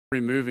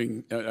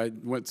moving. I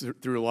went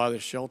through a lot of the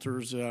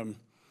shelters, after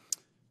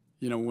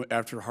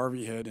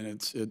Harvey hit,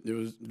 and it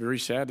was very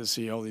sad to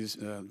see all these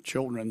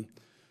children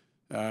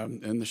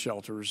in the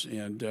shelters.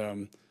 And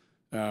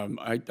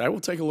I will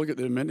take a look at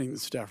the amending the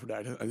Stafford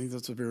Act. I think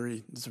that's a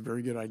very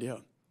good idea.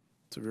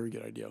 It's a very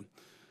good idea.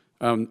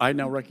 I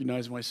now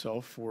recognize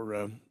myself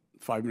for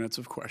 5 minutes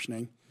of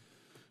questioning.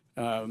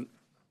 Mr.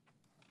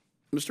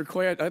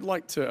 Clay, I'd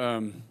like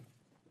to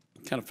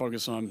kind of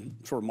focus on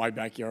sort of my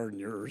backyard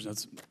and yours.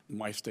 That's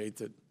my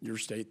state, your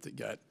state that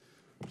got,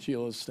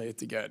 Sheila's state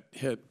that got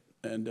hit.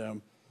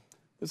 And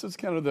this is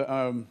kind of the,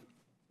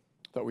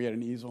 thought we had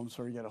an easel. I'm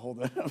sorry, you got to hold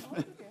that up. Oh,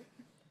 okay.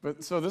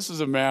 But so this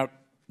is a map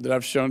that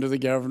I've shown to the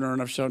governor,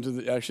 and I've shown to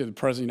the President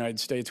of the United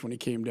States when he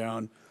came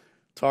down,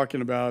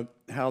 talking about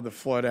how the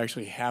flood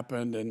actually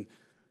happened. And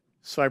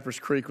Cypress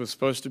Creek was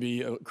supposed to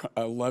be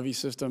a levee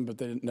system, but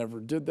they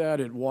never did that.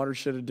 It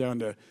watersheded down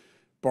to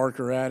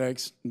Barker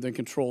Attucks, then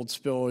controlled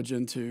spillage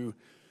into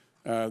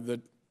the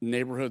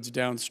neighborhoods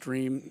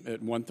downstream at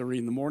 1:30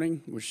 in the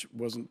morning, which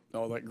wasn't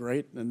all that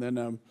great, and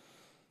then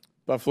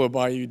Buffalo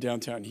Bayou,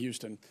 downtown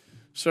Houston.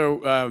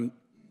 So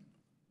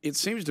it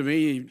seems to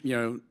me,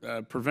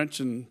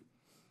 prevention,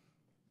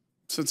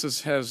 since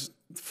this has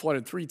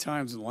flooded 3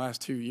 times in the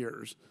last 2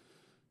 years,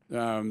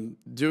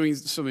 doing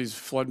some of these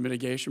flood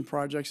mitigation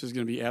projects is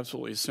going to be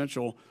absolutely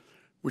essential,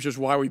 which is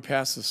why we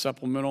passed the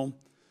supplemental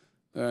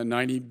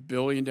 $90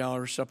 billion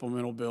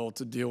supplemental bill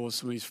to deal with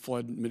some of these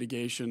flood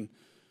mitigation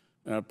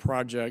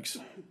projects.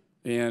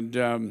 And,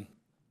 I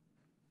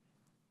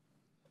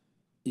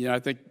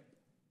think,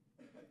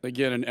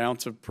 again, an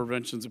ounce of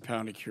prevention is a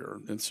pound of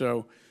cure. And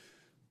so,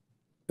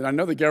 and I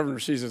know the governor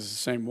sees this the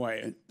same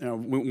way.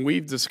 When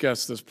we've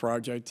discussed this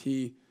project,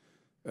 he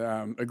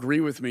agreed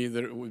with me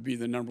that it would be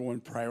the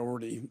 #1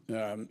 priority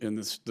in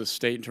the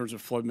state in terms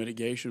of flood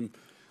mitigation.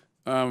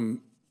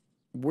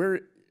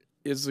 Where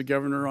is the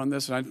governor on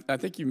this? And I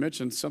think you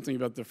mentioned something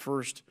about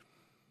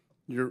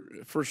your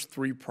first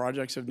 3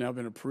 projects have now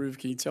been approved.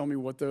 Can you tell me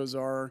what those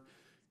are?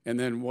 And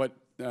then what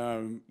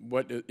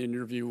in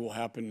your view will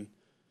happen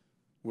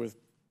with,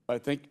 I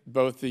think,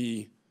 both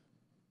the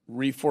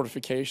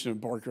refortification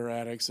of Barker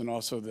Attucks and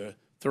also the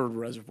 3rd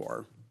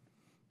reservoir?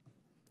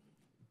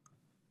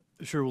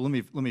 Sure. Well,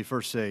 let me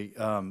first say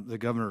the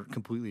governor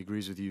completely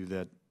agrees with you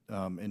that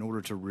in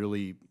order to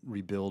really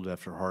rebuild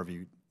after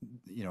Harvey,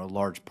 a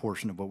large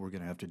portion of what we're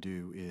going to have to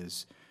do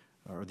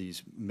are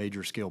these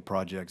major scale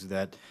projects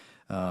that,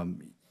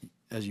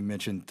 as you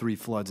mentioned, 3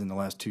 floods in the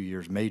last 2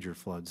 years, major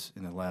floods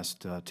in the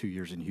last 2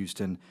 years in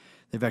Houston.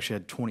 They've actually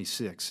had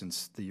 26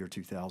 since the year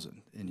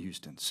 2000 in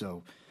Houston.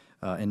 So,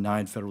 and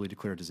 9 federally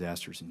declared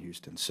disasters in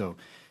Houston. So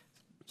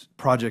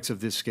projects of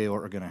this scale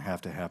are going to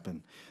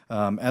happen.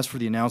 As for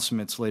the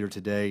announcements later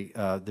today,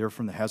 they're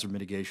from the Hazard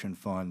Mitigation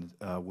Fund,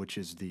 which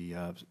is the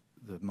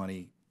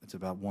money. It's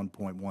about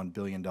 $1.1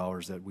 billion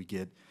that we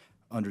get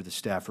under the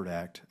Stafford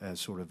Act as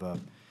sort of a,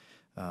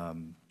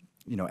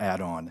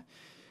 add-on.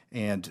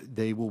 And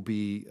they will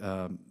be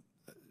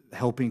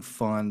helping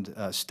fund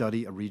a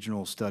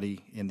regional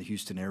study in the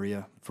Houston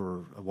area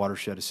for a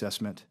watershed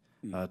assessment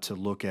to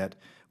look at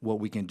what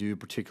we can do,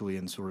 particularly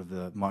in sort of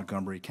the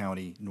Montgomery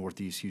County,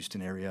 Northeast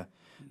Houston area.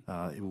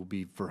 It will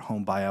be for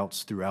home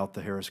buyouts throughout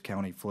the Harris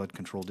County Flood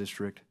Control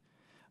District.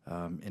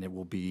 And it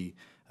will be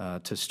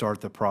to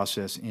start the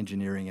process,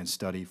 engineering, and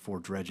study for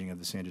dredging of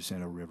the San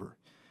Jacinto River.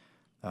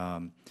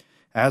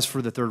 As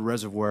for the 3rd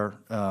reservoir,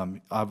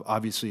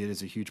 obviously it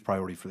is a huge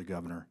priority for the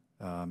governor.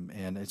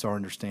 And it's our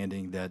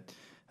understanding that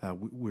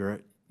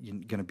we're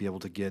going to be able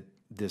to get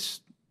this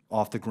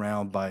off the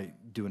ground by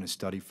doing a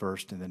study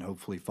first, and then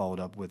hopefully followed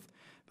up with,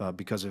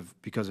 because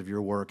of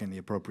your work and the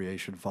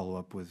appropriation, follow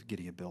up with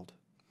getting it built.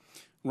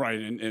 Right,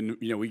 and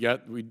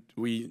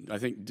we I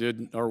think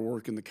did our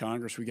work in the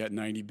Congress. We got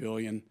 $90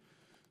 billion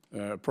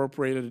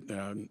appropriated.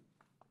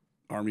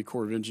 Army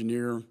Corps of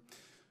Engineer.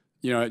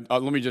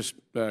 Let me just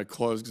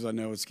close because I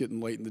know it's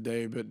getting late in the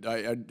day. But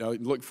I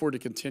look forward to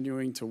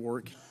continuing to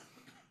work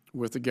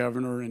with the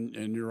governor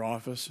and your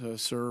office,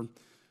 sir,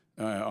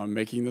 on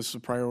making this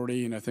a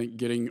priority. And I think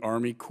getting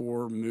Army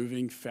Corps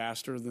moving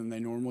faster than they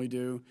normally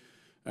do.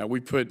 We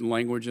put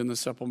language in the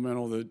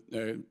supplemental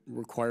that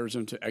requires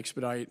them to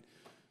expedite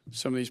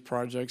some of these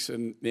projects,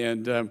 and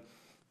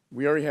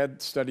we already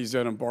had studies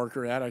done on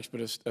Barker Attucks,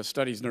 but a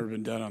study's never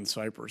been done on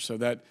Cypress, so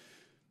that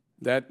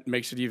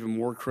makes it even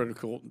more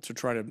critical to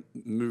try to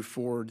move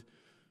forward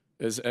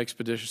as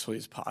expeditiously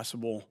as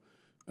possible,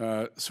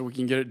 so we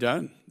can get it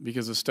done.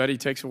 Because the study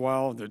takes a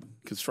while, the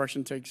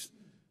construction takes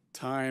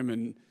time,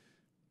 and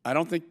I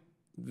don't think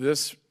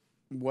this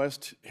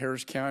West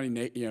Harris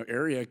County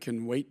area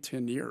can wait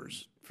 10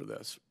 years for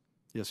this.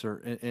 Yes,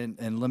 sir,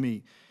 and let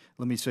me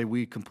say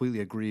we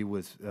completely agree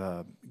with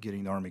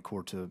getting the Army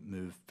Corps to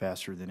move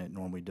faster than it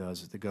normally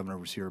does. The governor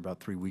was here about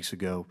 3 weeks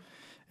ago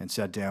and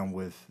sat down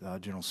with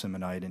General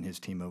Simonite and his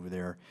team over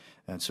there.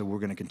 And so we're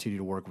going to continue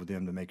to work with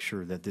them to make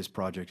sure that this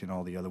project and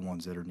all the other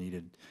ones that are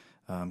needed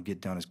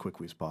get done as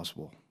quickly as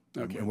possible.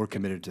 Okay. And we're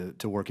committed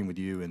to working with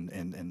you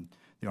and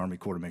the Army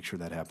Corps to make sure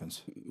that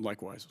happens.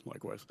 Likewise,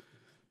 likewise.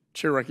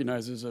 Chair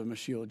recognizes Ms.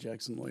 Sheila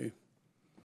Jackson Lee.